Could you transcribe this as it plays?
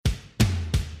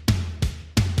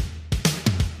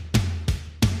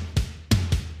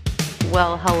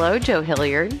Well, hello, Joe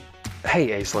Hilliard. Hey,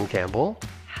 Aislinn Campbell.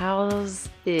 How's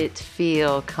it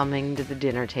feel coming to the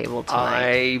dinner table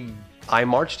tonight? I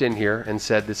marched in here and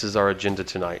said, this is our agenda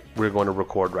tonight. We're going to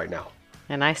record right now.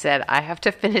 And I said, I have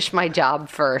to finish my job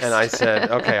first. And I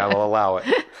said, okay, I will allow it.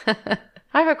 I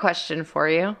have a question for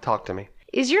you. Talk to me.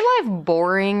 Is your life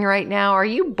boring right now? Are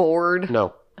you bored?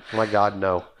 No. Oh my God,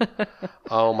 no.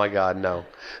 Oh my God, no.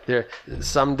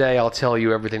 Someday I'll tell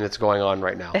you everything that's going on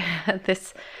right now.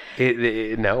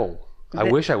 No. I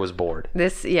wish I was bored.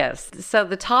 Yes. So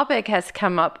the topic has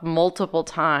come up multiple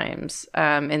times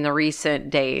in the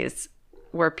recent days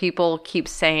where people keep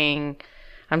saying,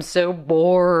 I'm so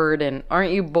bored, and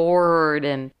aren't you bored?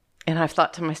 And I've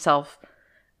thought to myself,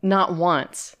 not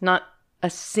once, not a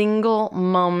single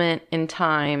moment in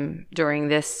time during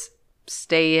this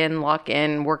stay in, lock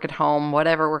in, work at home,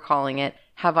 whatever we're calling it,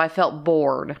 have I felt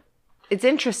bored. It's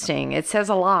interesting. It says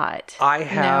a lot. I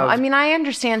have. I mean, I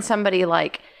understand somebody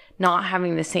like not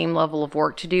having the same level of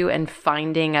work to do and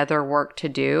finding other work to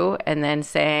do and then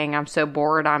saying, I'm so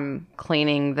bored, I'm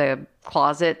cleaning the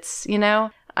closets,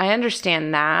 I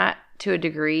understand that to a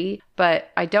degree, but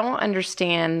I don't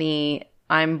understand the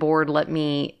I'm bored, let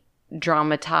me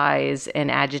dramatize and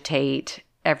agitate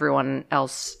everyone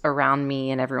else around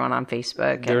me and everyone on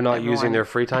Facebook. They're not using their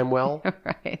free time well?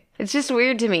 Right. It's just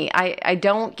weird to me. I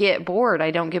don't get bored.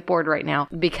 I don't get bored right now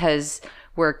because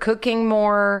we're cooking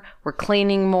more, we're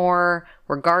cleaning more,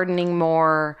 we're gardening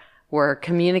more, we're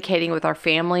communicating with our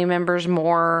family members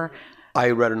more.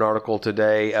 I read an article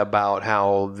today about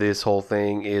how this whole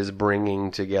thing is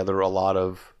bringing together a lot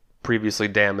of previously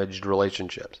damaged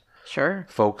relationships. Sure.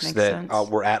 Folks that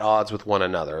were at odds with one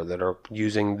another, that are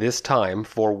using this time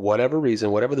for whatever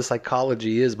reason, whatever the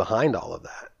psychology is behind all of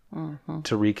that,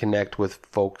 to reconnect with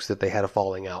folks that they had a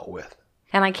falling out with.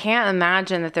 And I can't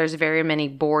imagine that there's very many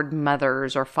bored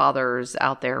mothers or fathers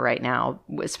out there right now,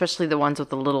 especially the ones with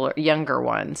the little younger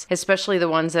ones, especially the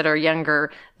ones that are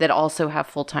younger that also have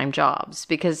full-time jobs.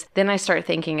 Because then I start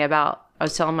thinking about, I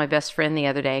was telling my best friend the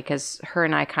other day, because her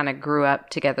and I kind of grew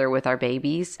up together with our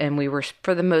babies, and we were,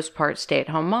 for the most part,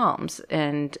 stay-at-home moms.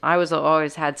 And I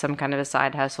always had some kind of a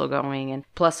side hustle going, and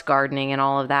plus gardening and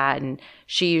all of that. And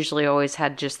she usually always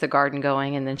had just the garden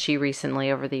going, and then she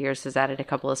recently, over the years, has added a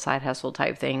couple of side hustle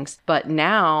type things. But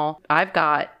now I've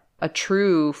got a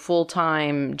true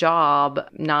full-time job,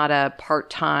 not a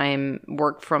part-time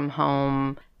work from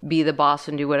home, be the boss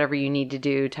and do whatever you need to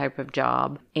do type of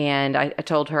job. And I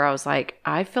told her, I was like,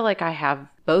 I feel like I have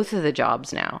both of the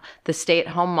jobs now. The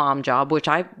stay-at-home mom job, which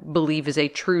I believe is a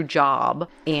true job.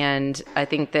 And I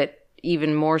think that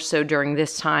even more so during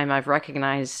this time, I've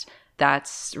recognized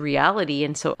that's reality.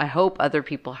 And so I hope other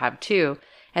people have too.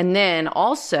 And then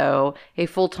also a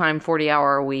full-time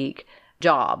 40-hour-a-week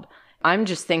job. I'm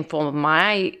just thankful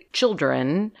my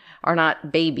children are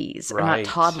not babies, are not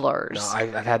toddlers. No,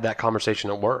 I've had that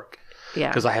conversation at work. Yeah.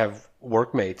 Because I have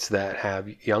workmates that have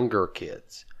younger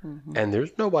kids, and there's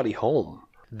nobody home.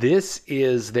 This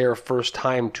is their first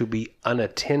time to be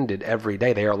unattended every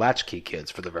day. They are latchkey kids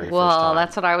for the very first time. Well,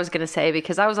 that's what I was going to say,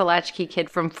 because I was a latchkey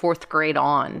kid from 4th grade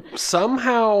on.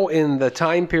 Somehow in the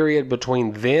time period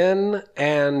between then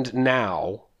and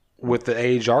now, with the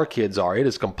age our kids are, it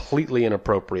is completely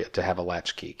inappropriate to have a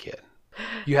latchkey kid.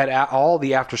 You had all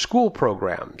the after-school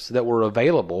programs that were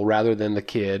available rather than the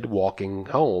kid walking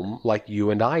home like you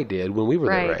and I did when we were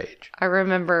their age. I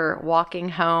remember walking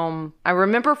home. I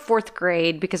remember 4th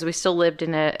grade because we still lived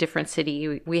in a different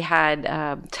city. We had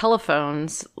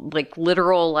telephones, like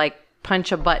literal, like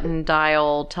punch a button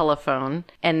dial telephone.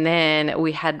 And then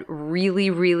we had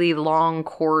really, really long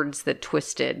cords that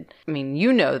twisted. I mean,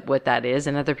 you know what that is,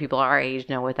 and other people our age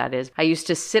know what that is. I used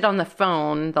to sit on the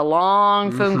phone, the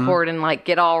long phone cord, and like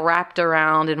get all wrapped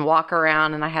around and walk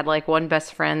around. And I had like one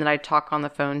best friend that I'd talk on the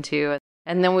phone to.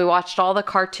 And then we watched all the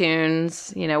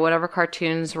cartoons, whatever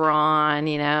cartoons were on,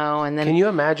 and then... Can you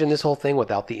imagine this whole thing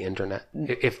without the internet?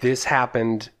 If this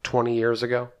happened 20 years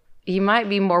ago? You might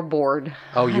be more bored.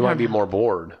 Oh, you might be more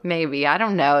bored. Maybe. I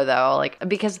don't know, though.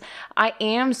 Because I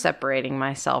am separating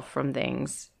myself from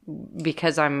things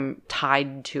because I'm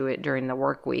tied to it during the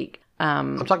work week.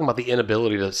 I'm talking about the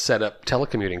inability to set up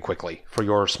telecommuting quickly for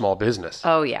your small business.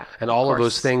 Oh, yeah. And all of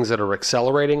those things that are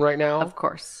accelerating right now. Of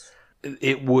course.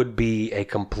 It would be a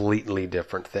completely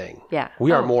different thing. Yeah.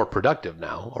 We are more productive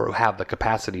now, or have the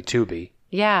capacity to be.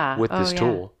 Yeah. With this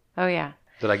tool. Oh, yeah.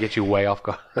 Did I get you way off?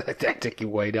 Did I take you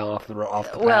way down off the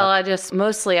path? Well,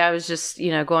 I was just,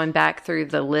 going back through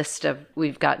the list of,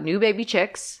 we've got new baby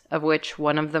chicks, of which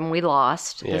one of them we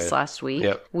lost this last week.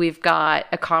 Yep. We've got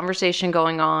a conversation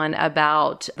going on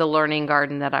about the learning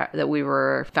garden that we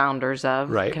were founders of,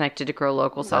 connected to Grow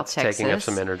Local South Texas. That's taking up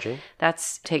some energy.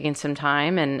 That's taking some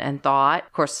time and thought.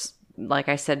 Of course, like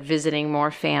I said, visiting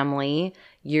more family.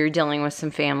 You're dealing with some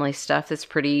family stuff that's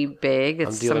pretty big.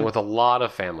 I'm dealing with a lot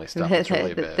of family stuff that's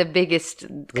really big. The biggest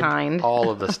kind. All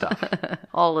of the stuff.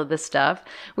 All of the stuff.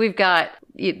 We've got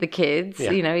the kids,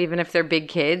 even if they're big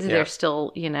kids, they're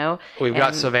still, We've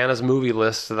got Savannah's movie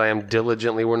list that I am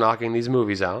we're knocking these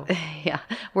movies out. Yeah.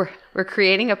 We're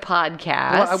creating a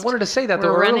podcast. Well, I wanted to say that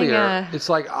though earlier. It's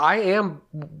like I'm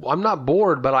not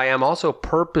bored, but I am also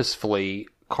purposefully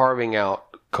carving out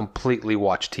completely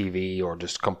watch TV or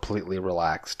just completely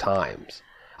relaxed times.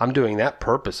 I'm doing that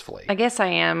purposefully. I guess I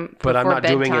am. But I'm not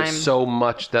doing it so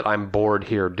much that I'm bored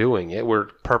here doing it. We're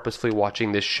purposely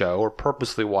watching this show or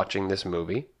purposely watching this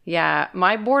movie. Yeah,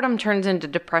 my boredom turns into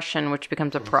depression, which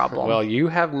becomes a problem. Well, you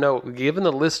have given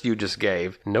the list you just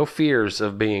gave, no fears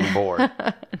of being bored.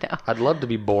 No. I'd love to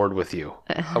be bored with you.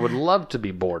 I would love to be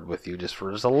bored with you just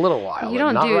for a little while.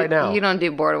 Not right now. You don't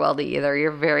do bored well either.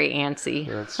 You're very antsy.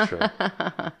 That's true.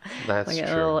 That's like true.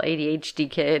 A little ADHD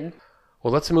kid.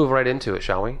 Well, let's move right into it,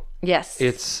 shall we? Yes.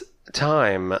 It's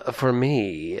time for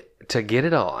me to get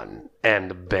it on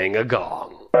and bang a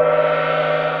gong.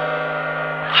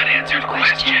 Unanswered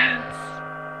questions.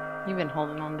 You've been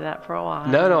holding on to that for a while.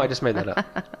 No, I just made that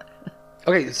up.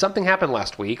 Okay, something happened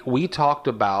last week. We talked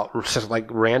about, just like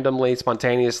randomly,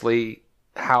 spontaneously,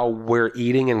 how we're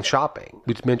eating and shopping.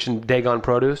 We mentioned Dagon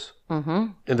Produce. Mm-hmm.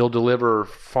 And they'll deliver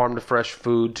farm-to-fresh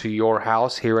food to your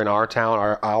house here in our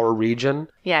town, our region.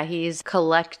 Yeah, he's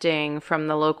collecting from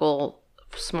the local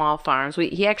small farms.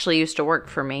 He actually used to work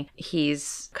for me.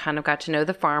 He's kind of got to know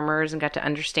the farmers and got to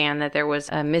understand that there was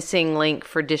a missing link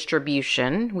for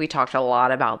distribution. We talked a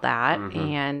lot about that. Mm-hmm.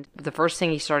 And the first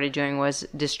thing he started doing was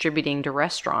distributing to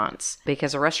restaurants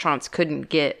because the restaurants couldn't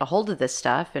get a hold of this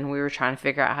stuff. And we were trying to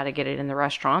figure out how to get it in the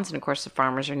restaurants. And of course, the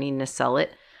farmers are needing to sell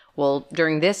it. Well,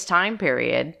 during this time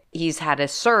period, he's had a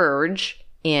surge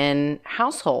in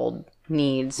household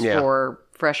needs for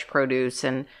fresh produce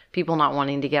and people not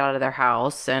wanting to get out of their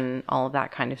house and all of that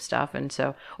kind of stuff. And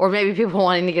so, or maybe people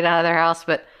wanting to get out of their house,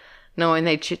 but knowing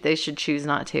they should choose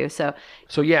not to. So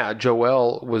yeah,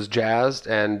 Joel was jazzed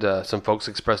and some folks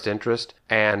expressed interest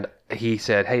and he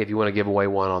said, hey, if you want to give away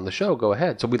one on the show, go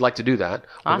ahead. So we'd like to do that.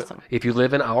 Awesome. If you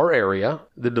live in our area,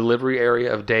 the delivery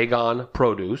area of Dagon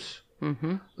Produce,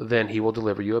 then he will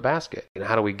deliver you a basket. And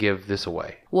how do we give this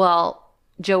away? Well,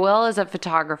 Joel is a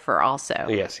photographer also.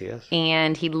 Yes, he is.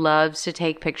 And he loves to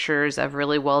take pictures of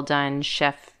really well done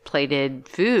chef plated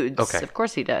foods. Okay. Of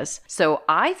course he does. So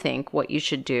I think what you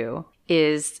should do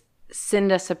is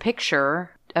send us a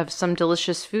picture of some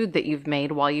delicious food that you've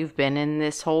made while you've been in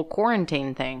this whole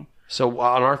quarantine thing. So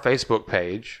on our Facebook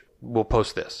page, we'll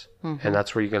post this. Mm-hmm. And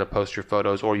that's where you're going to post your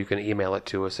photos, or you can email it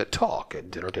to us at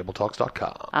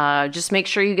talk@dinnertabletalks.com. Just make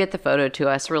sure you get the photo to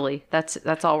us, really. That's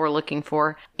all we're looking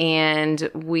for. And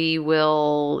we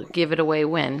will give it away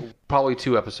when? Probably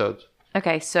 2 episodes.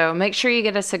 Okay, so make sure you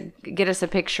get us a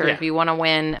picture if you want to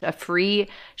win a free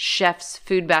chef's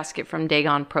food basket from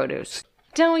Dagon Produce.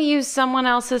 Don't use someone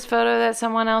else's photo that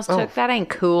someone else took. That ain't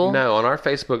cool. No, on our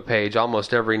Facebook page,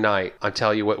 almost every night, I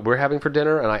tell you what we're having for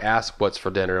dinner, and I ask what's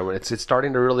for dinner. And it's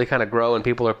starting to really kind of grow, and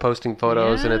people are posting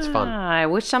photos, and it's fun. I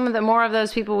wish more of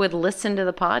those people would listen to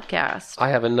the podcast.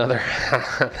 I have another.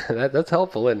 That's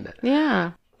helpful, isn't it?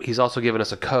 Yeah. He's also given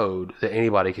us a code that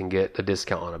anybody can get a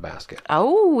discount on a basket.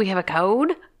 Oh, we have a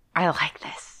code? I like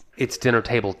this. It's Dinner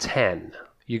Table 10.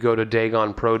 You go to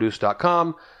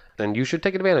DagonProduce.com. And you should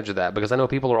take advantage of that because I know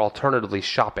people are alternatively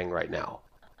shopping right now.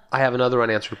 I have another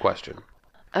unanswered question.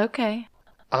 Okay.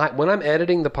 When I'm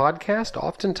editing the podcast,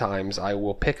 oftentimes I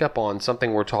will pick up on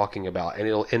something we're talking about and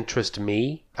it'll interest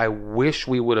me. I wish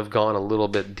we would have gone a little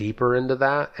bit deeper into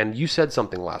that. And you said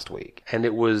something last week, and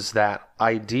it was that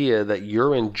idea that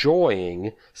you're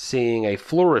enjoying seeing a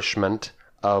flourishment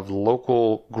of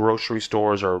local grocery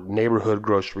stores or neighborhood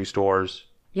grocery stores.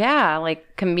 Yeah,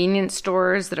 like convenience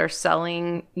stores that are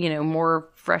selling, more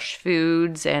fresh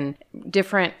foods and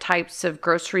different types of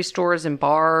grocery stores and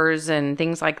bars and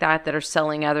things like that are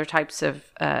selling other types of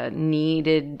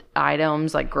needed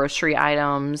items like grocery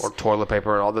items. Or toilet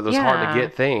paper and all those hard to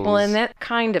get things. Well, and that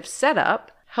kind of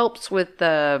setup helps with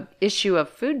the issue of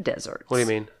food deserts. What do you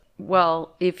mean?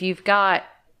 Well, if you've got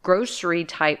grocery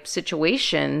type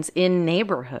situations in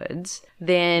neighborhoods,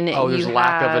 then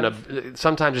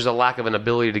sometimes there's a lack of an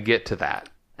ability to get to that.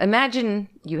 Imagine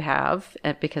you have,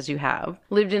 because you have,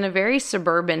 lived in a very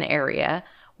suburban area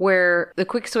where the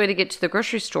quickest way to get to the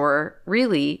grocery store,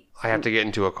 really... I have to get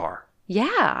into a car.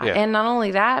 Yeah. And not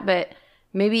only that, but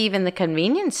maybe even the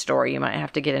convenience store you might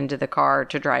have to get into the car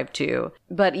to drive to.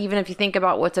 But even if you think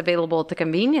about what's available at the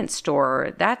convenience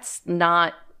store, that's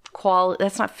not quality.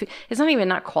 That's not food. It's not even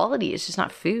not quality. It's just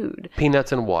not food.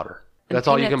 Peanuts and water. That's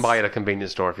all you can buy at a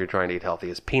convenience store if you're trying to eat healthy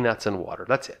is peanuts and water.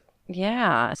 That's it.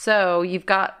 Yeah. So you've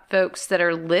got folks that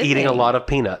are eating a lot of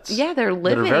peanuts. Yeah, they're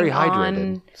living that are very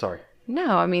hydrated. Sorry.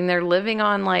 No, I mean, they're living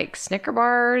on like Snicker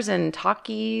bars and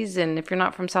Takis. And if you're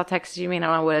not from South Texas, you may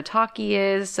not know what a Taki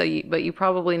is. But you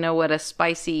probably know what a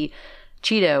spicy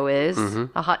Cheeto is,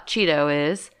 a hot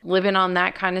Cheeto is. Living on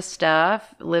that kind of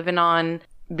stuff, living on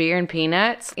beer and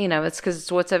peanuts, it's because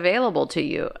it's what's available to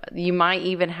you. You might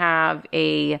even have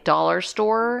a dollar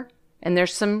store. And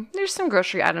there's some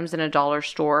grocery items in a dollar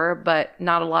store, but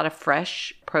not a lot of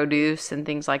fresh produce and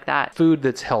things like that. Food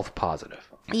that's health positive.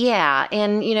 Yeah.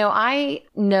 And, I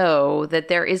know that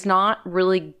there is not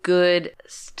really good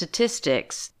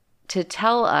statistics to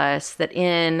tell us that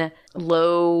in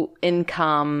low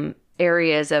income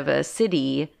areas of a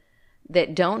city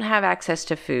that don't have access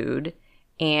to food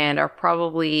and are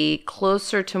probably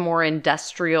closer to more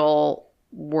industrial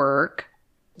work,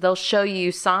 they'll show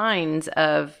you signs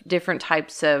of different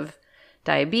types of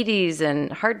diabetes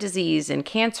and heart disease and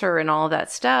cancer and all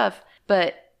that stuff.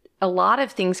 But a lot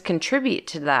of things contribute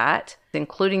to that,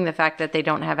 including the fact that they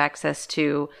don't have access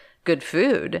to good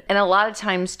food. And a lot of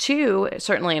times too,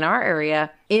 certainly in our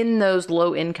area, in those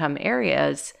low income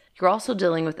areas, you're also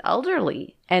dealing with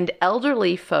elderly. And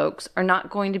elderly folks are not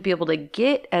going to be able to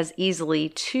get as easily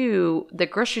to the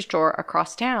grocery store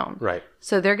across town. Right.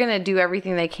 So they're going to do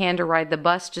everything they can to ride the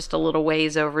bus just a little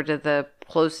ways over to the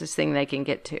closest thing they can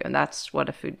get to. And that's what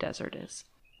a food desert is.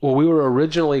 Well, we were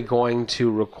originally going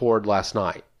to record last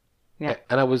night. Yeah.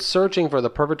 And I was searching for the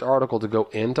perfect article to go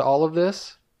into all of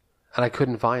this, and I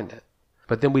couldn't find it.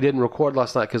 But then we didn't record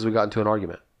last night because we got into an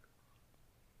argument.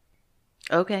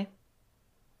 Okay.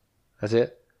 That's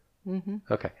it? Mm-hmm.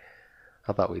 Okay.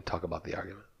 I thought we'd talk about the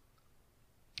argument.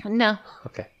 No.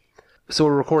 Okay. So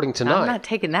we're recording tonight. I'm not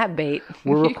taking that bait.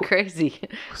 You're crazy.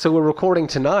 So we're recording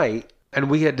tonight, and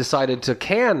we had decided to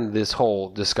can this whole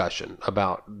discussion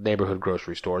about neighborhood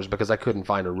grocery stores because I couldn't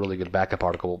find a really good backup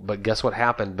article. But guess what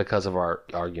happened because of our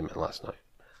argument last night?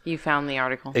 You found the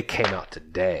article. It came out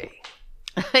today.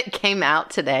 It came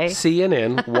out today.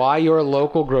 CNN, why your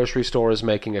local grocery store is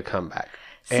making a comeback.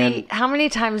 See, how many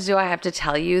times do I have to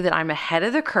tell you that I'm ahead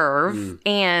of the curve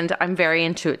and I'm very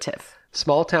intuitive?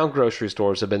 Small town grocery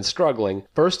stores have been struggling,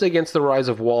 first against the rise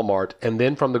of Walmart and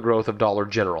then from the growth of Dollar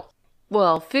General.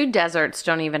 Well, food deserts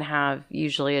don't even have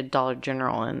usually a Dollar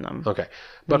General in them. Okay.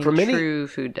 But for many true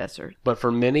food desert. But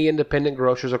for many independent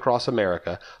grocers across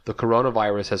America, the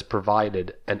coronavirus has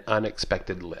provided an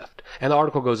unexpected lift. And the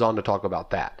article goes on to talk about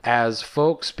that. As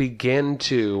folks begin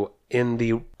to, in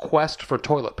the quest for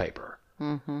toilet paper,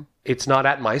 it's not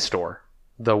at my store,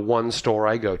 the one store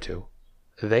I go to.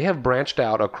 They have branched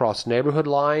out across neighborhood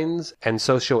lines and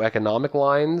socioeconomic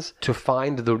lines to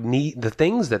find the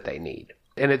things that they need.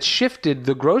 And it's shifted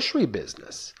the grocery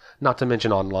business, not to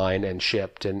mention online and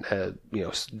shipped and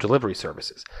delivery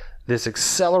services. This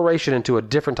acceleration into a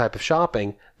different type of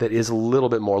shopping that is a little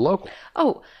bit more local.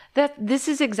 Oh, this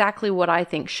is exactly what I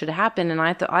think should happen, and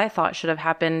I thought should have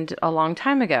happened a long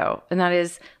time ago. And that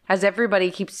is, as everybody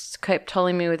kept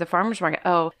telling me with the farmers market,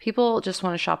 oh, people just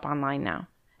want to shop online now.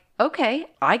 Okay,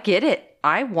 I get it.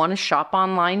 I want to shop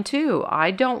online too.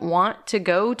 I don't want to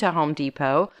go to Home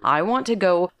Depot. I want to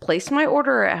go place my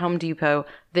order at Home Depot,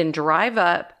 then drive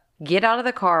up, get out of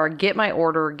the car, get my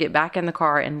order, get back in the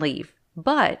car, and leave.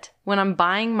 But when I'm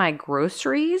buying my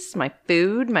groceries, my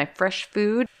food, my fresh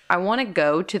food, I want to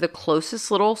go to the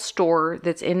closest little store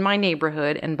that's in my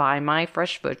neighborhood and buy my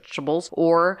fresh vegetables,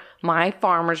 or my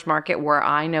farmer's market where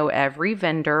I know every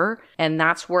vendor, and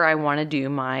that's where I want to do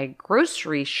my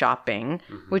grocery shopping,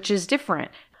 which is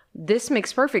different. This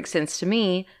makes perfect sense to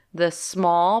me. The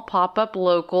small pop-up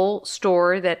local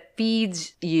store that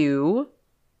feeds you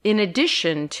in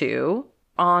addition to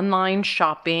online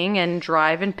shopping and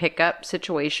drive and pickup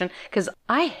situation, because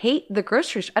I hate the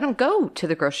grocery store. I don't go to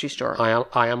the grocery store.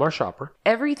 I am our shopper.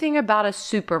 Everything about a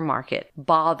supermarket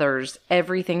bothers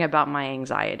everything about my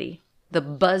anxiety. The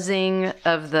buzzing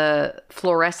of the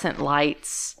fluorescent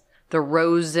lights, the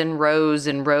rows and rows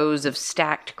and rows of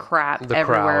stacked crap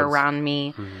everywhere around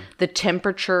me, the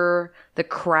temperature, the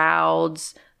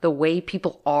crowds, the way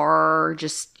people are,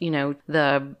 just,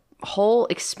 the whole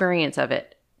experience of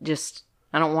it. Just,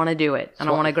 I don't want to do it. I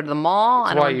don't want to go to the mall.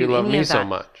 I don't want to do any of that. That's why you love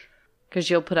me so much. Because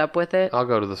you'll put up with it? I'll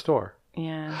go to the store.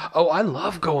 Yeah. Oh, I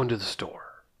love going to the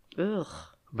store. Ugh.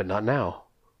 But not now.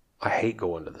 I hate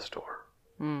going to the store.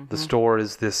 Mm-hmm. The store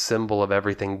is this symbol of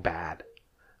everything bad.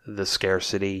 The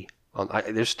scarcity.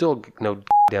 There's still no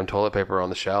damn toilet paper on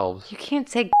the shelves. You can't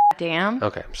say damn.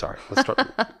 Okay, I'm sorry.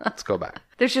 Let's go back.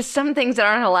 There's just some things that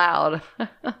aren't allowed.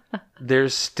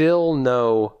 There's still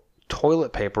no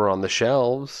toilet paper on the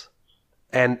shelves.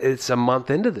 And it's a month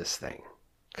into this thing.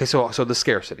 Okay, so the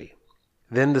scarcity.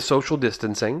 Then the social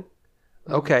distancing.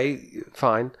 Okay,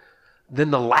 fine.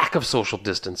 Then the lack of social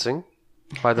distancing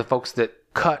by the folks that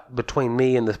cut between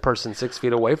me and this person 6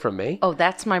 feet away from me. Oh,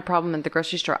 that's my problem at the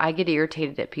grocery store. I get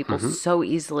irritated at people so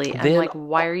easily. I'm like,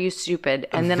 why are you stupid?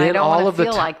 And then I don't want to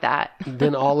feel like that.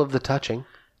 Then all of the touching.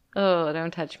 Oh,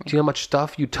 don't touch me. Do you know how much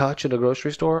stuff you touch at a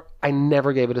grocery store? I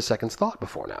never gave it a second's thought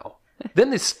before now. Then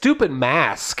this stupid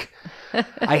mask.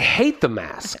 I hate the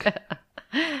mask.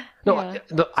 No,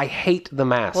 I hate the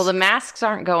mask. Well, the masks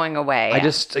aren't going away.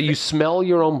 You smell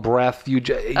your own breath.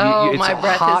 My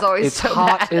breath is always it's so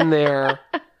hot bad. in there.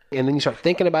 And then you start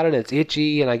thinking about it and it's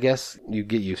itchy and I guess you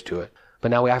get used to it. But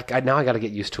now I got to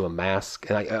get used to a mask.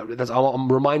 And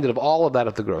I'm reminded of all of that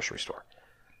at the grocery store.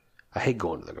 I hate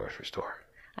going to the grocery store.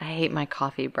 I hate my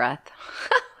coffee breath.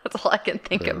 That's all I can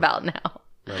think about now.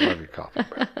 I love your coffee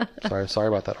breath. Sorry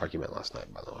about that argument last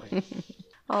night, by the way.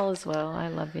 All is well. I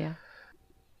love you.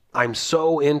 I'm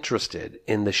so interested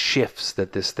in the shifts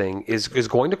that this thing is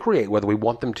going to create, whether we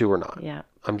want them to or not. Yeah.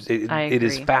 It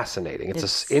is fascinating.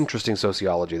 It's an interesting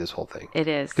sociology, this whole thing. It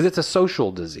is. Because it's a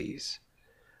social disease.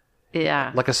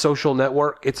 Yeah. Like a social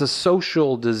network. It's a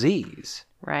social disease.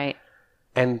 Right.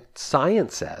 And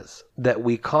science says that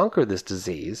we conquer this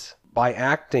disease by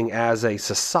acting as a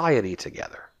society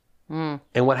together. Mm.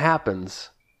 And what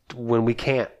happens when we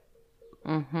can't?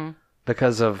 Mm-hmm.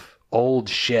 Because of old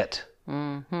shit.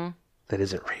 Mm-hmm. That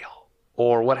isn't real.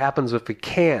 Or what happens if we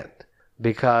can't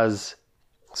because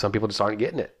some people just aren't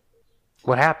getting it?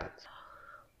 What happens?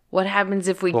 What happens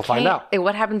if we We'll find out.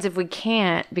 What happens if we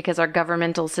can't because our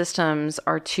governmental systems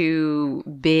are too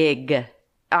big?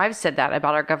 I've said that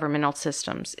about our governmental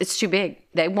systems. It's too big.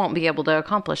 They won't be able to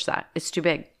accomplish that. It's too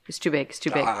big. It's too big. It's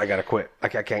too big. I gotta quit. I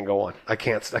can't go on. I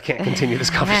can't continue this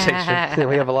conversation.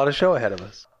 We have a lot of show ahead of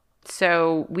us.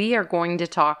 So we are going to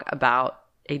talk about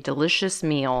a delicious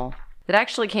meal that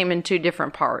actually came in two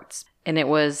different parts. And it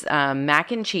was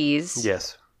mac and cheese.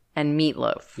 Yes. And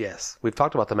meatloaf. Yes. We've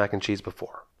talked about the mac and cheese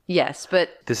before. Yes, but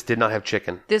this did not have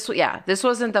chicken. This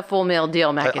wasn't the full meal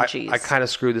deal mac and cheese. I kind of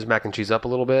screwed this mac and cheese up a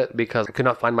little bit because I could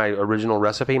not find my original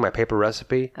recipe, my paper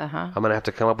recipe. I'm gonna have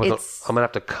to come up with.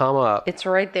 It's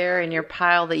right there in your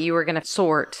pile that you were gonna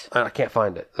sort. I can't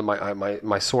find it.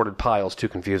 My sorted pile is too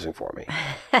confusing for me.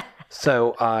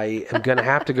 So I am gonna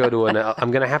have to go to electronic.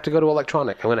 I'm gonna have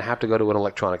to go to an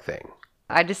electronic thing.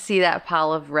 I just see that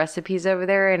pile of recipes over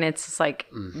there, and it's just like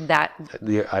that.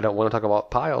 I don't want to talk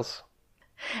about piles.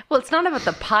 Well, it's not about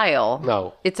the pile.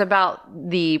 No. It's about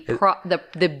the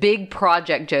big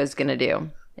project Joe's going to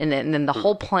do. And then the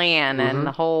whole plan and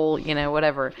the whole,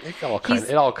 whatever. It all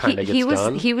kind of gets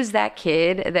done. He was that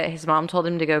kid that his mom told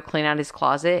him to go clean out his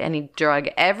closet, and he drug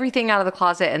everything out of the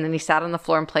closet, and then he sat on the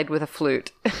floor and played with a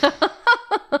flute.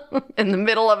 In the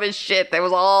middle of his shit that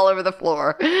was all over the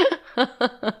floor.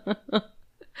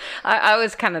 I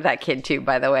was kind of that kid too,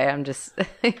 by the way. I'm just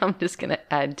going to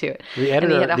add to it.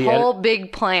 And he had a whole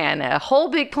big plan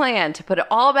to put it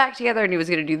all back together, and he was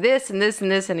going to do this and this and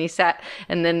this, and he sat,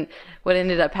 and then what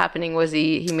ended up happening was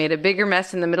he made a bigger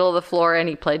mess in the middle of the floor, and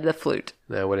he played the flute.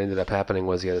 Now, what ended up happening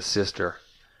was he had a sister,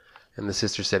 and the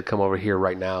sister said, "Come over here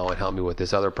right now and help me with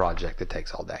this other project that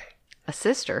takes all day." A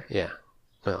sister? Yeah.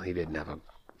 Well, he didn't have a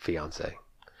fiance.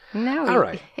 No. All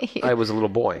right. I was a little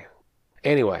boy.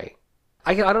 Anyway.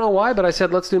 I don't know why, but I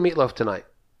said, let's do meatloaf tonight.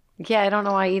 Yeah, I don't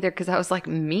know why either, because I was like,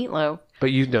 meatloaf?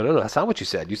 But no, that's not what you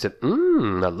said. You said, I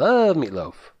love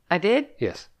meatloaf. I did?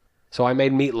 Yes. So I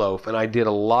made meatloaf, and I did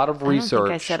a lot of research. I don't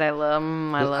think I said I love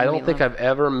meatloaf. I don't think I've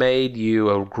ever made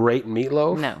you a great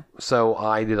meatloaf. No. So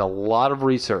I did a lot of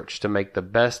research to make the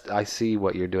best. I see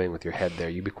what you're doing with your head there.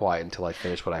 You be quiet until I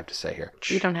finish what I have to say here.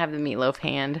 You don't have the meatloaf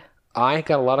hand. I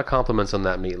got a lot of compliments on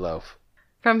that meatloaf.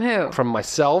 From who? From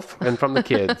myself and from the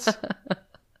kids.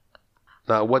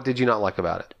 Now, what did you not like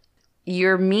about it?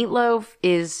 Your meatloaf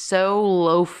is so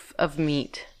loaf of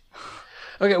meat.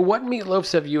 Okay, what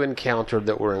meatloafs have you encountered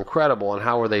that were incredible, and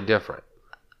how are they different?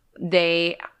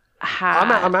 They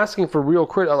have... I'm asking for real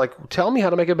credit. Like, tell me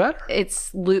how to make it better.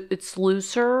 It's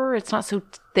looser. It's not so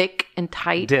thick and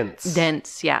tight.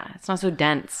 Dense, yeah. It's not so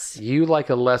dense. You like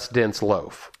a less dense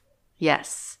loaf.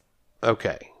 Yes.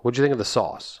 Okay. What'd you think of the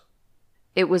sauce?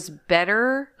 It was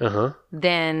better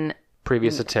than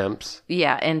Previous attempts.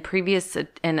 Yeah, and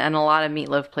a lot of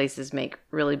meatloaf places make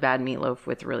really bad meatloaf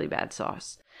with really bad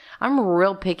sauce. I'm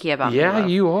real picky about meatloaf. Yeah,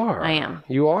 you are. I am.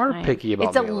 You are picky about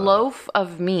It's a meatloaf. loaf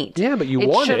of meat. Yeah, but you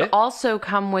want it. It should also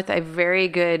come with a very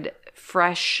good,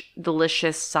 fresh,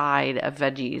 delicious side of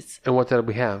veggies. And what did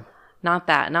we have? Not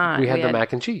that. We had the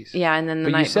mac and cheese. Yeah, and then the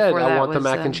but night you said, before that I want the was,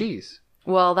 mac and cheese.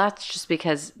 Well, that's just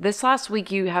because this last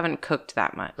week you haven't cooked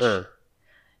that much.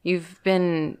 You've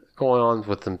been... Going on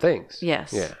with some things.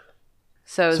 Yes. Yeah.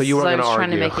 So you weren't I was going to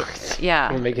trying to argue. make it...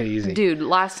 Yeah. Make it easy. Dude,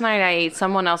 last night I ate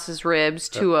someone else's ribs,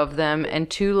 2 of them, and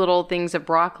 2 little things of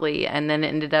broccoli, and then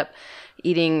ended up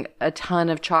eating a ton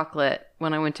of chocolate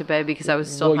when I went to bed because I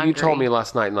was still hungry. Well, you told me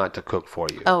last night not to cook for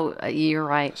you. Oh, you're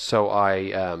right. So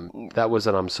that was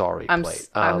an I'm sorry plate.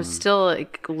 I was still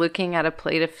looking at a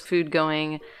plate of food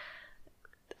going,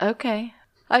 okay.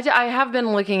 I have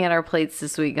been looking at our plates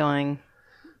this week going,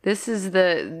 this is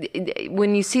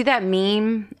when you see that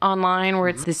meme online where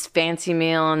it's this fancy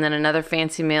meal and then another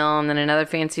fancy meal and then another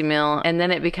fancy meal and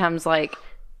then it becomes like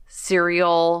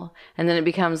cereal and then it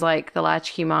becomes like the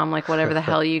latchkey mom, like whatever the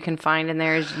hell you can find in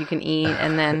there is you can eat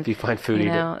and then if you find food, eat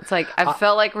it. It's like I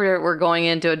felt like we're going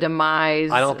into a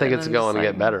demise. I don't think it's going to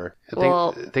get better.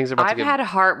 Things are about to get... I've had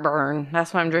heartburn.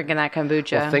 That's why I'm drinking that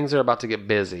kombucha. Well, things are about to get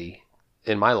busy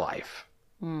in my life.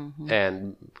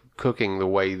 And cooking the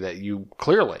way that you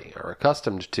clearly are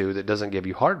accustomed to that doesn't give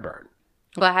you heartburn.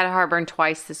 Well, I had a heartburn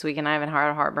twice this week, and I haven't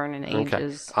had heartburn in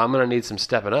ages. I'm going to need some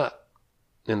stepping up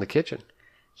in the kitchen.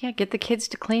 Yeah, get the kids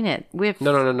to clean it.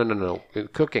 No.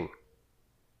 Cooking.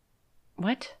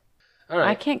 What? All right.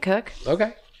 I can't cook.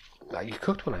 Okay. You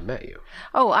cooked when I met you.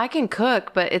 Oh, I can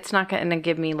cook, but it's not going to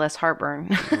give me less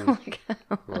heartburn.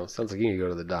 Well, it sounds like you need to go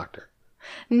to the doctor.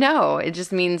 No, it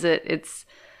just means that it's...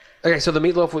 Okay, so the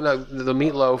meatloaf...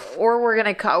 Or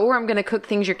I'm going to cook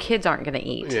things your kids aren't going to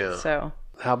eat. Yeah. So...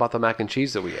 How about the mac and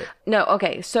cheese that we ate? No,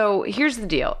 okay. So here's the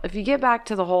deal. If you get back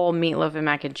to the whole meatloaf and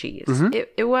mac and cheese,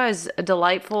 it was a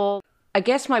delightful... I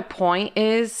guess my point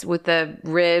is with the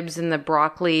ribs and the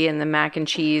broccoli and the mac and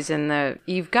cheese and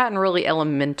you've gotten really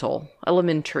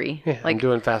elementary. Yeah, I'm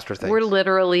doing faster things. We're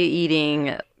literally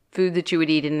eating food that you would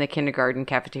eat in the kindergarten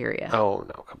cafeteria. Oh,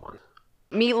 no, come on.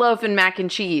 Meatloaf and mac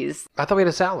and cheese. I thought we had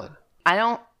a salad. I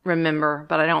don't remember,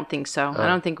 but I don't think so. I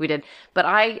don't think we did. But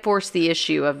I forced the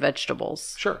issue of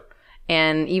vegetables. Sure.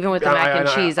 And even with the mac and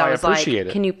cheese, I was like,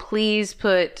 it. Can you please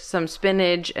put some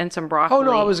spinach and some broccoli? Oh,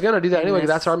 no, I was going to do that anyway.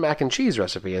 That's our mac and cheese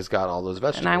recipe. Has got all those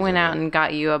vegetables. And I went out and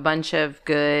got you a bunch of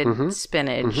good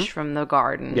spinach from the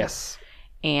garden. Yes.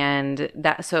 And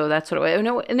that's what it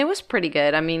was. And it was pretty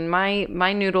good. I mean, my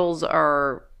noodles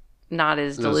are not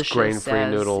as delicious grain-free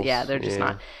noodles. Yeah, they're just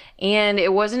not. And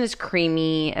it wasn't as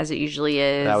creamy as it usually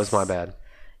is. That was my bad.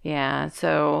 Yeah,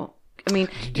 so... I mean,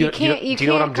 do you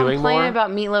know what I'm doing more? Complain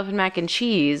about meatloaf and mac and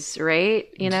cheese, right?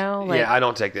 You know, I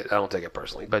don't take it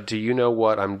personally. But do you know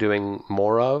what I'm doing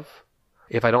more of?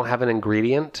 If I don't have an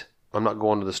ingredient, I'm not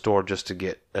going to the store just to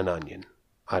get an onion.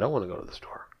 I don't want to go to the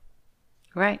store.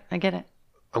 Right, I get it.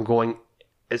 I'm going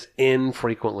as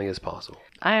infrequently as possible.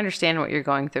 I understand what you're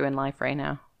going through in life right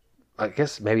now. I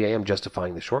guess maybe I am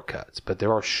justifying the shortcuts, but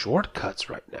there are shortcuts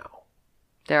right now.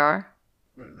 There are?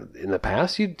 In the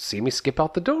past, you'd see me skip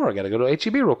out the door. I got to go to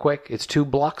H-E-B real quick. It's 2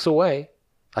 blocks away.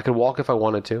 I could walk if I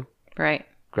wanted to. Right.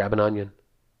 Grab an onion.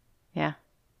 Yeah.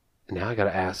 Now I got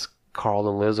to ask Carl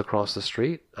and Liz across the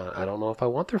street. I don't know if I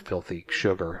want their filthy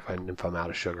sugar if I'm out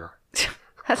of sugar.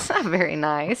 That's not very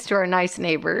nice to our nice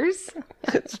neighbors.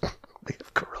 They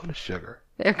have Corona sugar.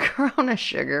 They're Corona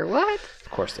sugar. What?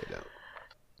 Of course they don't.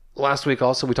 Last week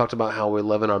also we talked about how we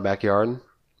live in our backyard.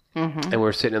 And we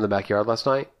were sitting in the backyard last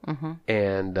night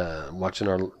and watching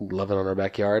living on our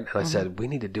backyard. And I said, we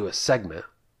need to do a segment.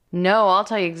 No, I'll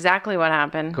tell you exactly what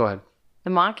happened. Go ahead. The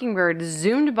mockingbird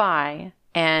zoomed by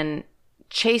and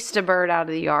chased a bird out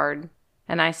of the yard.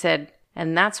 And I said,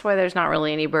 and that's why there's not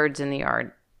really any birds in the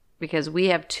yard. Because we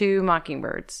have 2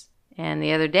 mockingbirds. And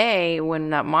the other day when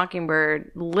that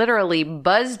mockingbird literally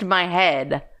buzzed my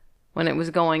head when it was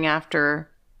going after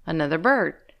another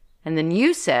bird. And then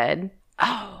you said,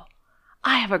 oh,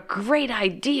 I have a great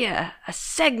idea, a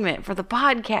segment for the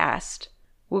podcast.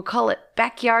 We'll call it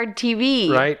Backyard TV.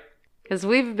 Right. Because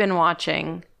we've been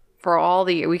watching for all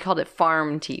the year. We called it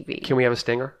Farm TV. Can we have a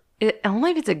stinger? Only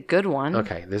if it's a good one.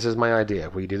 Okay, this is my idea.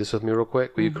 Will you do this with me real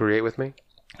quick? Will you create with me?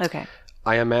 Okay.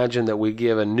 I imagine that we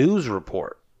give a news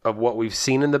report of what we've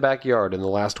seen in the backyard in the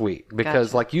last week.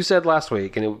 Because like you said last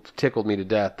week, and it tickled me to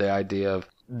death, the idea of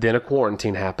then a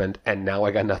quarantine happened, and now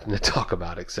I got nothing to talk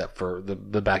about except for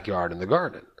the backyard and the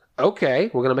garden. Okay,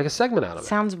 we're gonna make a segment out of it.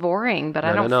 Sounds boring, but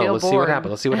I don't No. feel Let's bored. see what happens.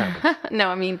 Let's see what happens. No,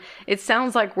 I mean, it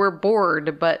sounds like we're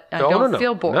bored, but I don't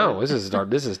feel bored. No, this is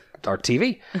our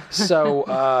TV.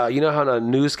 So you know how in a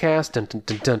newscast, dun, dun,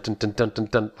 dun, dun, dun, dun, dun, dun,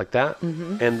 dun, like that,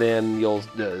 and then you'll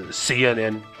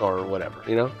CNN or whatever,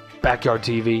 you know, backyard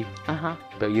TV.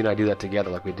 But you and I do that together,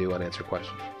 like we do on Answer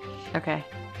Questions. Okay.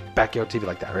 Backyard TV,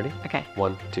 like that. Ready? Okay.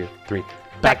 1, 2, 3.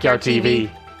 Backyard TV.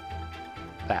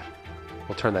 That.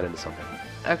 We'll turn that into something.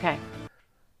 Okay.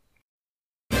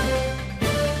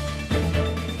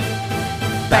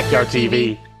 Backyard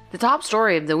TV. The top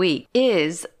story of the week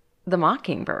is the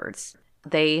Mockingbirds.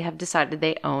 They have decided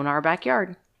they own our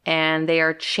backyard, and they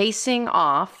are chasing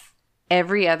off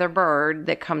every other bird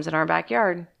that comes in our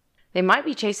backyard. They might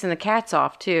be chasing the cats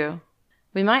off too.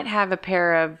 We might have a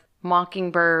pair of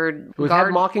mockingbird We've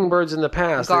had mockingbirds in the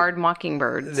past. guard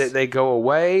mockingbirds. They go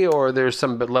away, or there's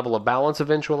some level of balance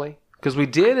eventually? Because we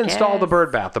did install the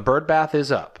bird bath. The bird bath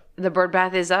is up. The bird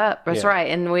bath is up. That's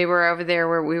right. And we were over there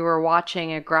where we were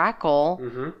watching a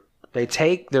grackle. They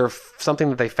take something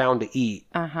that they found to eat,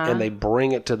 and they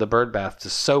bring it to the bird bath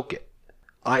to soak it.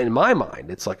 In my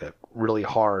mind, it's like a really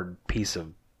hard piece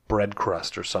of bread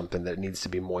crust or something that needs to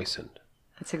be moistened.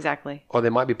 That's exactly. Or they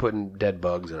might be putting dead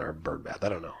bugs in our bird bath. I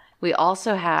don't know. We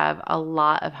also have a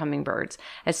lot of hummingbirds,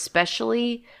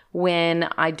 especially when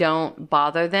I don't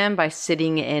bother them by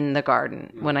sitting in the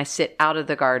garden. When I sit out of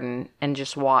the garden and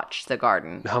just watch the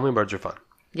garden. Hummingbirds are fun.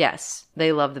 Yes,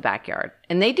 they love the backyard.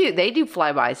 And they do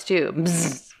flybys too.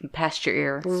 Bzz, past your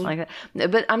ear. Like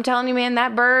that. But I'm telling you, man,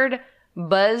 that bird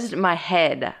buzzed my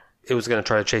head. It was going to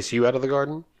try to chase you out of the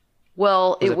garden?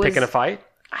 Well, Was it picking a fight?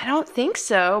 I don't think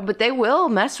so, but they will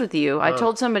mess with you. I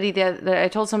told somebody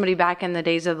back in the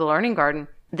days of the learning garden,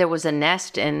 there was a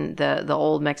nest in the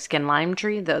old Mexican lime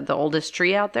tree, the oldest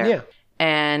tree out there. Yeah.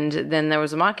 And then there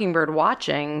was a mockingbird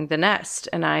watching the nest.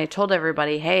 And I told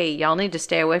everybody, hey, y'all need to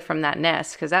stay away from that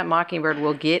nest because that mockingbird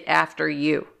will get after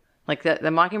you. Like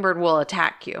the mockingbird will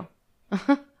attack you.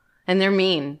 And they're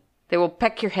mean. They will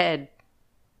peck your head.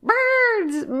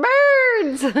 Birds!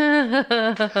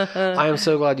 I am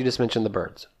so glad you just mentioned the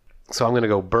birds. So I'm going to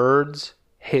go birds,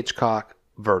 Hitchcock,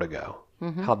 Vertigo.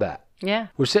 How'd that? Yeah.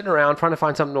 We're sitting around trying to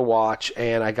find something to watch,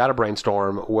 and I got a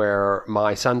brainstorm where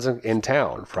my son's in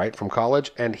town, right, from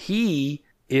college, and he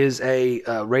is a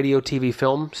radio, TV,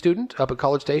 film student up at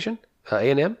College Station,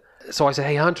 A&M. So I said,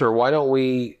 hey, Hunter, why don't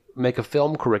we make a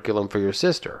film curriculum for your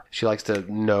sister? She likes to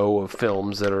know of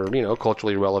films that are,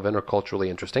 culturally relevant or culturally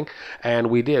interesting.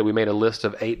 And we did. We made a list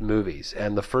of 8 movies.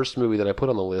 And the first movie that I put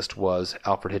on the list was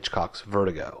Alfred Hitchcock's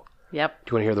Vertigo. Yep.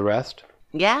 Do you want to hear the rest?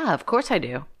 Yeah, of course I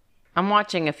do. I'm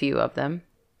watching a few of them.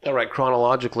 All right.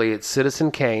 Chronologically, it's Citizen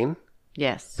Kane.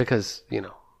 Yes. Because,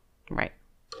 Right.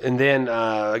 And then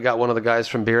I got one of the guys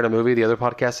from Beer in a Movie, the other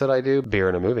podcast that I do, Beer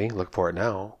in a Movie. Look for it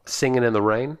now. Singing in the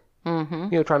Rain.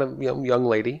 Mm-hmm. Trying to, young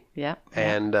lady. Yeah.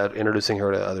 And introducing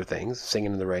her to other things.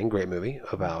 Singing in the Rain, great movie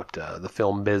about the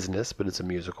film business, but it's a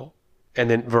musical. And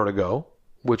then Vertigo,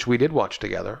 which we did watch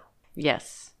together.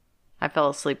 Yes. I fell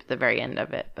asleep at the very end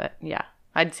of it, but yeah.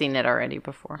 I'd seen it already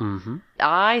before. Mm-hmm.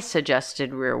 I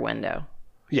suggested Rear Window.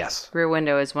 Yes. Rear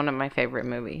Window is one of my favorite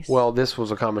movies. Well, this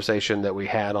was a conversation that we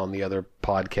had on the other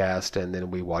podcast, and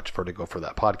then we watched Vertigo for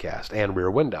that podcast, and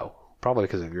Rear Window, probably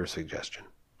because of your suggestion.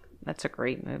 That's a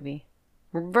great movie.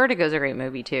 Vertigo's a great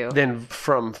movie, too. Then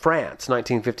from France,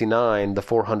 1959, The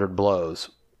 400 Blows.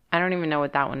 I don't even know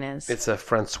what that one is. It's a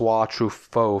Francois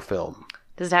Truffaut film.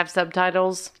 Does it have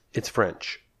subtitles? It's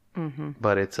French,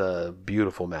 but it's a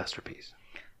beautiful masterpiece.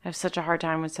 I have such a hard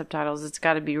time with subtitles. It's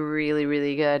got to be really,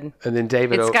 really good. And then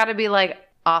David... It's got to be like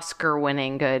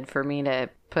Oscar-winning good for me to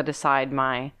put aside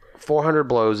my... 400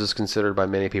 Blows is considered by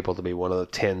many people to be one of the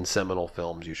 10 seminal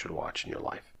films you should watch in your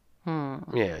life.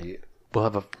 Yeah,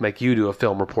 we'll make you do a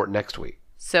film report next week.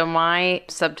 So my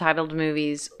subtitled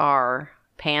movies are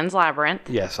Pan's Labyrinth.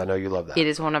 Yes, I know you love that. It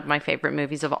is one of my favorite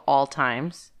movies of all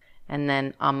times. And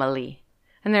then Amelie.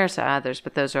 And there's others,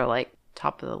 but those are like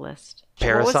top of the list.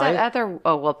 Parasite? What was that other?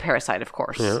 Oh, well, Parasite, of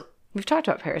course. Yeah. We've talked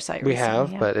about Parasite We recently,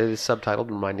 have, yeah. but it is subtitled,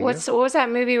 reminding you. What was that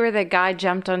movie where the guy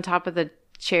jumped on top of the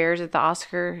chairs at the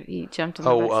Oscar? He jumped on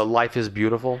the bus? Life is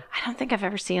Beautiful? I don't think I've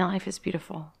ever seen Life is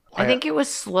Beautiful. I think it was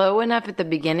slow enough at the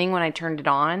beginning when I turned it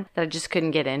on that I just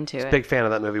couldn't get into it. Big fan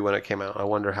of that movie when it came out. I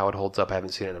wonder how it holds up. I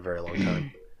haven't seen it in a very long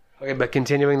time. Okay, but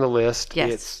continuing the list,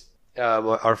 Yes. it's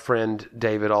our friend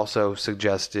David also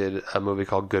suggested a movie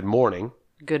called Good Morning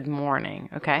Good Morning,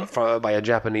 okay? by a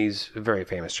very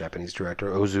famous Japanese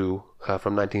director, Ozu,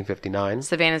 from 1959.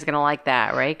 Savannah's going to like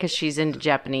that, right? Because she's into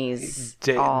Japanese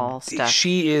all stuff.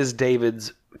 She is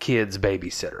David's kid's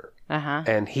babysitter.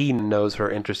 And he knows her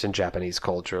interest in Japanese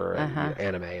culture and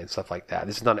anime and stuff like that.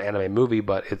 This is not an anime movie,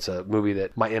 but it's a movie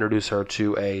that might introduce her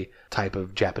to a type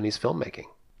of Japanese filmmaking.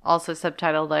 Also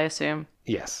subtitled, I assume.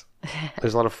 Yes.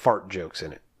 There's a lot of fart jokes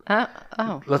in it.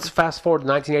 Oh. Let's fast forward to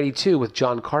 1982 with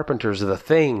John Carpenter's The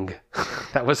Thing.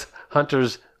 That was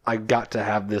Hunter's, I got to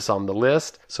have this on the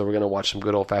list. So we're going to watch some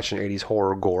good old-fashioned 80s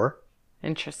horror gore.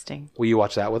 Interesting. Will you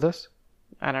watch that with us?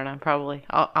 I don't know. Probably.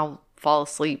 I'll fall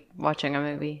asleep watching a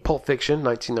movie. Pulp Fiction,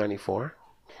 1994.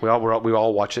 We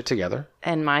all watch it together.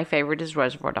 And my favorite is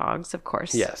Reservoir Dogs, of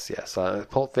course. Yes.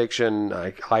 Pulp Fiction,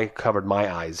 I covered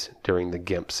my eyes during the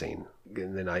GIMP scene.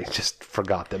 And then I just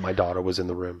forgot that my daughter was in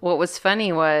the room. What was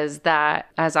funny was that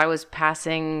as I was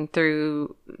passing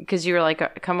through, because you were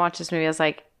like, come watch this movie, I was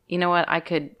like, you know what? I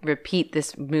could repeat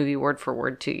this movie word for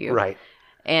word to you. Right.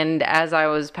 And as I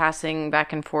was passing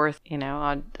back and forth,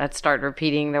 I'd start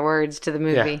repeating the words to the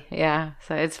movie. Yeah.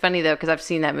 So it's funny, though, because I've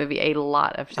seen that movie a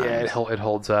lot of times. Yeah, it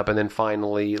holds up. And then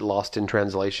finally, Lost in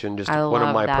Translation, just I one of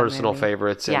love my that personal movie.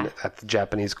 favorites in at the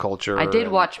Japanese culture. I did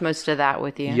watch most of that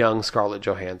with you. Young Scarlett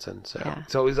Johansson. So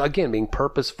it was, again, being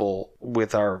purposeful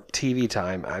with our TV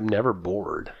time. I'm never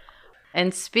bored.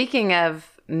 And speaking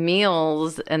of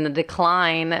meals and the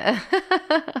decline...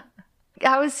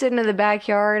 I was sitting in the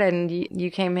backyard and you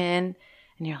came in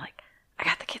and you're like, I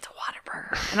got the kids a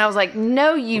Whataburger. And I was like,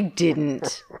 no, you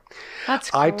didn't. That's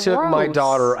gross. I took my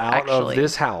daughter out of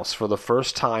this house for the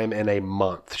first time in a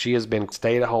month. She has been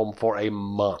stayed at home for a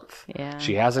month. Yeah.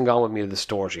 She hasn't gone with me to the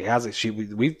store.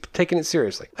 We've taken it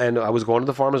seriously. And I was going to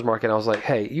the farmer's market and I was like,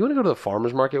 hey, you want to go to the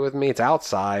farmer's market with me? It's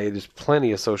outside. There's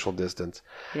plenty of social distance.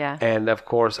 Yeah. And of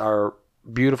course, our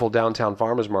beautiful downtown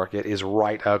farmers market is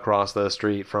right across the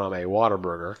street from a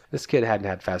Whataburger. This kid hadn't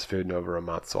had fast food in over a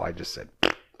month, so I just said,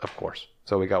 of course.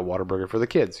 So we got Whataburger for the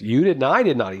kids. I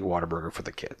did not eat Whataburger for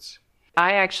the kids.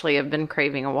 I actually have been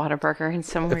craving a Whataburger in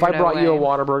some weird way. If I brought you a way.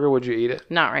 Whataburger, would you eat it?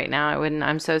 Not right now. I wouldn't.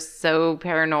 I'm so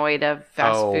paranoid of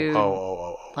fast food.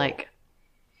 Like,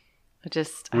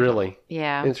 just... Really?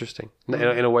 Yeah. Interesting.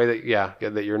 In a way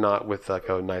that you're not with like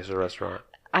a nicer restaurant.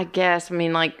 I guess. I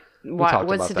mean, like...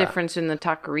 What's the difference in the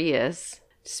taquerias?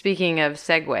 Speaking of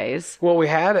segues. Well, we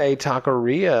had a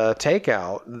taqueria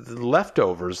takeout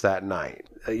leftovers that night.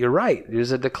 You're right.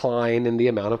 There's a decline in the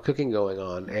amount of cooking going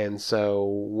on. And so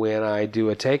when I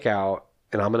do a takeout,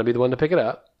 and I'm going to be the one to pick it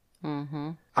up,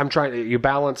 I'm trying to, you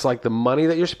balance like the money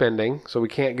that you're spending. So we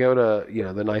can't go to,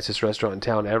 the nicest restaurant in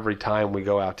town every time we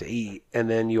go out to eat. And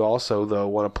then you also, though,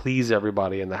 want to please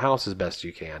everybody in the house as best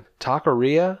you can.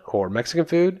 Taqueria or Mexican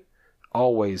food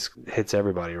always hits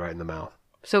everybody right in the mouth.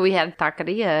 So we had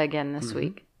taqueria again this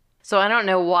week. So I don't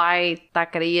know why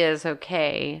taqueria is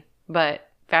okay, but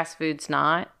fast food's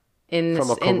not.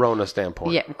 From a Corona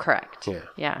standpoint. Yeah, correct.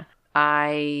 Yeah.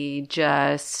 I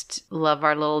just love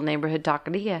our little neighborhood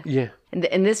taqueria. Yeah.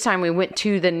 And this time we went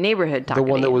to the neighborhood taqueria. The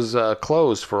one that was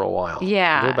closed for a while.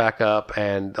 Yeah. They're back up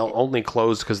and only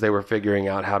closed because they were figuring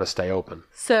out how to stay open.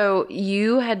 So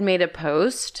you had made a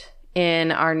post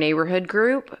in our neighborhood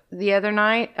group the other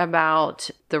night about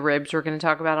the ribs we're going to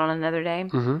talk about on another day.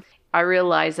 I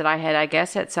realized that I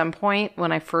guess at some point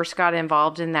when I first got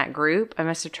involved in that group, I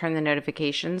must have turned the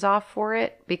notifications off for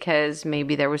it because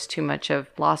maybe there was too much of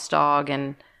Lost Dog.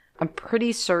 And I'm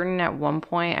pretty certain at one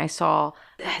point I saw,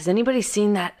 has anybody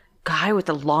seen that guy with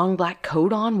the long black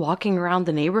coat on walking around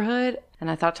the neighborhood? And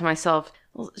I thought to myself,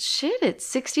 well, shit, it's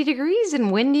 60 degrees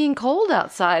and windy and cold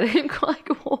outside. Like,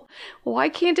 well, why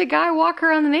can't a guy walk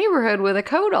around the neighborhood with a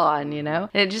coat on, And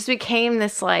it just became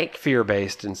this like...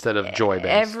 fear-based instead of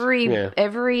joy-based.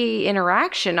 Every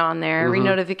interaction on there, every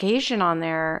notification on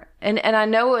there. And I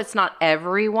know it's not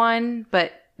everyone,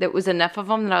 but there was enough of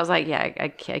them that I was like, yeah, I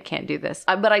can't do this.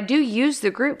 But I do use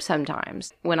the group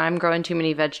sometimes. When I'm growing too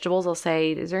many vegetables, I'll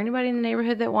say, is there anybody in the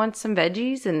neighborhood that wants some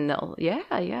veggies? And they'll, yeah,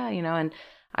 and...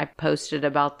 I posted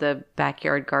about the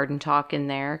backyard garden talk in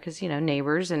there because,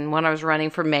 neighbors. And when I was running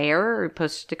for mayor, I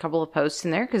posted a couple of posts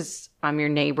in there because I'm your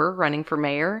neighbor running for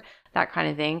mayor, that kind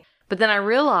of thing. But then I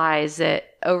realized that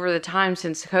over the time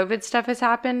since COVID stuff has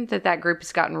happened, that group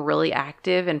has gotten really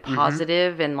active and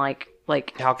positive and like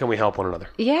how can we help one another?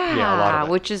 Yeah, a lot of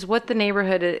it. Which is what the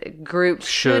neighborhood group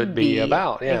should be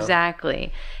about. Yeah.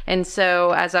 Exactly. And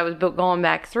so as I was going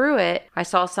back through it, I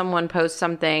saw someone post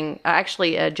something.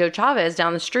 Actually, Joe Chavez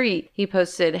down the street, he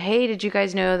posted, "Hey, did you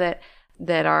guys know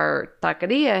that our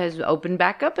taqueria has opened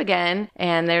back up again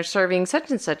and they're serving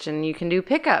such and such and you can do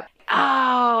pickup?"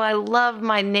 Oh, I love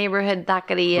my neighborhood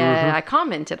taqueria. I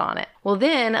commented on it. Well,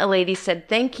 then a lady said,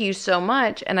 "Thank you so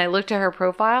much." And I looked at her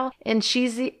profile and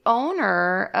she's the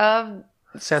owner of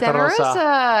Santa Rosa.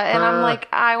 And I'm like,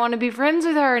 I want to be friends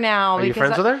with her now. Are you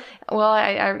friends with her? Well,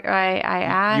 I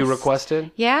asked. You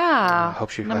requested? Yeah. I hope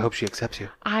she accepts you.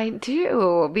 I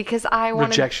do, because I want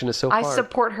Rejection is so I hard.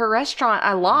 support her restaurant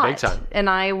a lot. Big time. And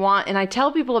I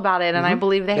tell people about it, and I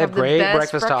believe they have the great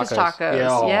best breakfast tacos.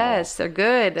 Yeah. Yes, they're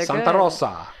good. They're Santa good.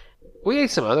 Rosa. We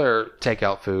ate some other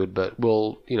takeout food, but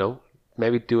we'll,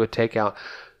 maybe do a takeout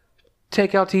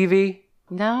TV.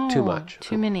 No. Too much.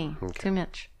 Too many. Okay. Too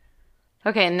much.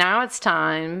 Okay, now it's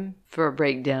time for a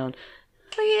breakdown.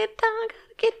 Get down, gotta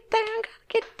get down, gotta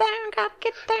get down, gotta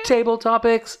get down. Table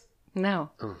topics. No.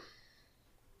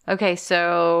 Okay,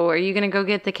 so are you going to go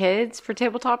get the kids for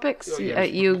table topics? Oh,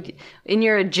 yes. You in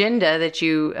your agenda that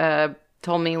you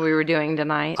told me we were doing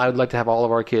tonight. I would like to have all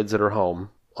of our kids that are home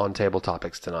on table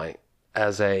topics tonight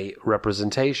as a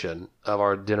representation of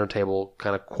our dinner table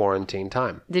kind of quarantine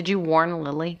time. Did you warn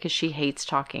Lily? Because she hates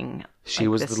talking. She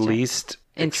was the least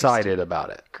excited about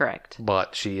it. Correct.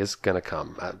 But she is going to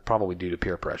come, probably due to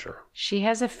peer pressure. She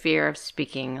has a fear of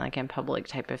speaking like in public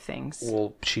type of things.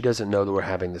 Well, she doesn't know that we're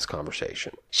having this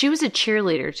conversation. She was a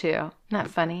cheerleader too. Isn't that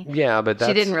funny? Yeah, but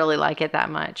she didn't really like it that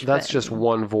much. That's just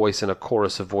one voice in a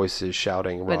chorus of voices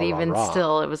shouting, rah, but even rah, rah.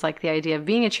 still, it was like the idea of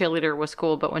being a cheerleader was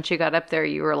cool. But when she got up there,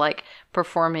 you were like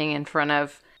performing in front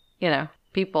of,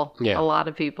 people. Yeah. A lot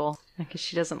of people. Because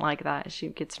she doesn't like that. She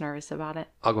gets nervous about it.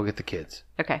 I'll go get the kids.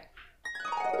 Okay.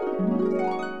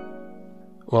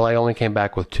 Well, I only came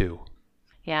back with 2.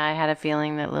 Yeah, I had a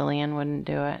feeling that Lillian wouldn't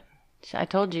do it. I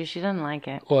told you she doesn't like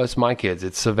it. Well, it's my kids.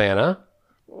 It's Savannah.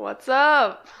 What's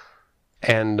up?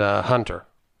 And Hunter.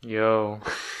 Yo.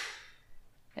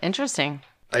 Interesting.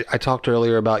 I talked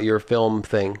earlier about your film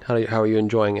thing. How are you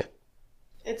enjoying it?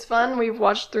 It's fun. We've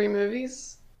watched 3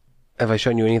 movies. Have I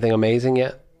shown you anything amazing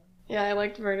yet? Yeah, I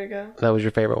liked Vertigo. That was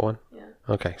your favorite one? Yeah.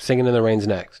 Okay. Singing in the Rain's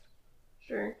next.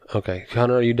 Sure. Okay.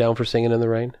 Hunter, are you down for Singing in the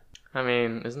Rain? I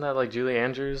mean, isn't that like Julie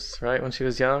Andrews, right, when she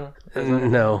was young?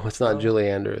 No, it's not Julie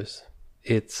Andrews.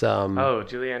 It's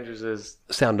Julie Andrews is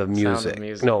Sound of Music. Sound of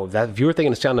Music. No, if you were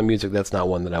thinking of Sound of Music, that's not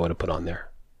one that I would have put on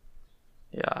there.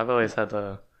 Yeah, I've always had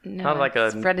No, not like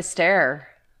it's Fred Astaire.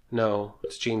 No,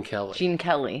 it's Gene Kelly. Gene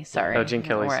Kelly, sorry. Oh, Gene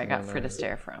Kelly's where I got the Fred one.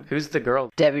 Astaire from. Who's the girl?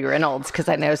 Debbie Reynolds, because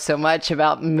I know so much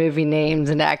about movie names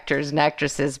and actors and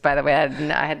actresses. By the way, I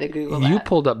had to Google You that.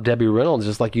 pulled up Debbie Reynolds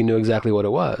just like you knew exactly what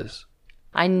it was.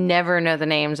 I never know the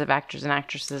names of actors and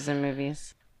actresses in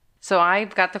movies. So I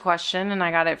got the question, and I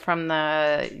got it from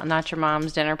the Not Your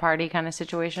Mom's Dinner Party kind of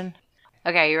situation.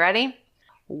 Okay, you ready?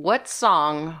 What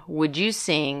song would you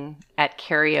sing at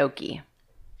karaoke?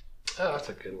 Oh, that's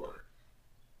a good one.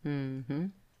 Mm-hmm.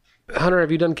 Hunter,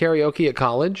 have you done karaoke at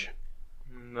college?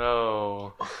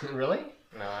 No. Really?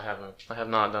 No, I haven't. I have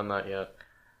not done that yet.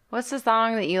 What's the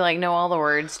song that you know all the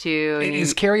words to? and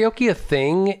Is karaoke a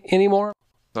thing anymore?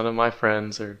 None of my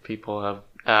friends or people have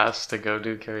asked to go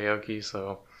do karaoke,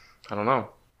 so I don't know.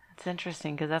 It's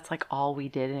interesting because that's all we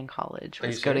did in college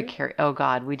was you go to serious? karaoke. Oh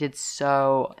God, we did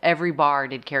every bar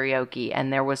did karaoke,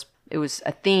 and it was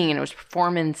a thing, and it was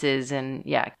performances, and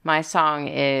yeah. My song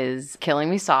is "Killing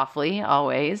Me Softly"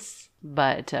 always,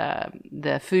 but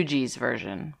the Fugees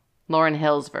version, Lauryn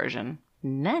Hill's version.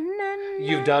 Na, na, na.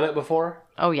 You've done it before?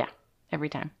 Oh yeah, every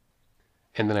time.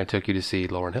 And then I took you to see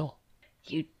Lauryn Hill.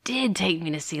 You did take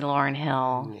me to see Lauryn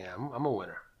Hill, Yeah, I'm a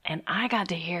winner. and I got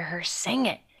to hear her sing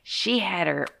it. She had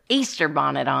her Easter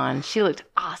bonnet on. She looked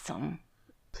awesome.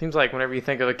 Seems like whenever you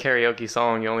think of a karaoke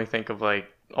song, you only think of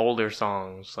older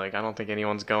songs. I don't think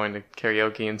anyone's going to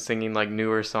karaoke and singing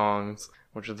newer songs,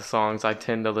 which are the songs I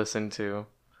tend to listen to.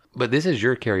 But this is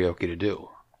your karaoke to do.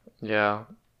 Yeah.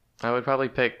 I would probably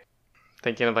pick,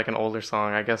 thinking of an older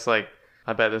song, I guess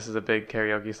I bet this is a big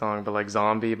karaoke song, but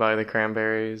Zombie by the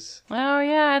Cranberries. Oh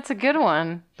yeah, it's a good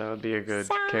one. That would be a good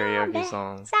karaoke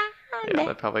song. Yeah,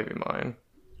 that'd probably be mine.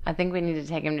 I think we need to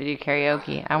take him to do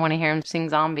karaoke. I want to hear him sing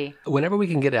Zombie. Whenever we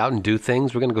can get out and do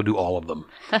things, we're going to go do all of them.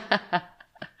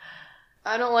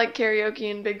 I don't like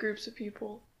karaoke in big groups of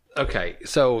people. Okay,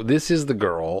 so this is the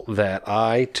girl that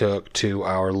I took to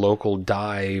our local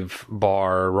dive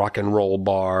bar, rock and roll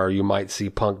bar. You might see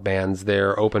punk bands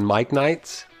there, open mic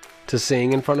nights to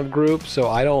sing in front of groups. So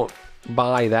I don't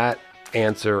buy that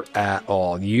answer at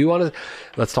all. You want to?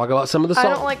 Let's talk about some of the songs. I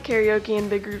don't like karaoke in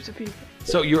big groups of people.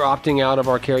 So you're opting out of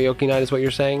our karaoke night, is what you're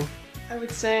saying? I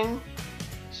would sing.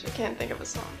 I can't think of a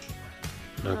song.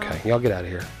 Okay, y'all get out of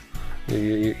here.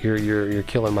 You're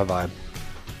killing my vibe.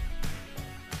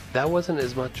 That wasn't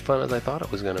as much fun as I thought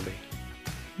it was going to be.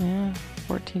 Yeah,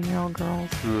 14-year-old girls.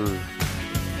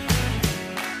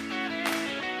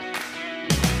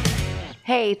 Hey,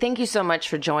 Hey, thank you so much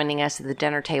for joining us at the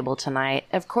dinner table tonight.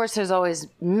 Of course, there's always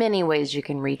many ways you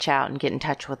can reach out and get in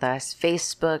touch with us.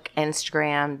 Facebook,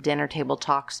 Instagram,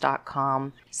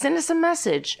 dinnertabletalks.com. Send us a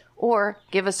message or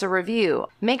give us a review.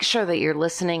 Make sure that you're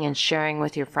listening and sharing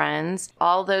with your friends.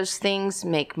 All those things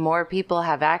make more people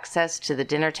have access to the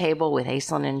dinner table with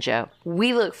Aislinn and Joe.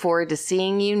 We look forward to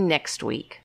seeing you next week.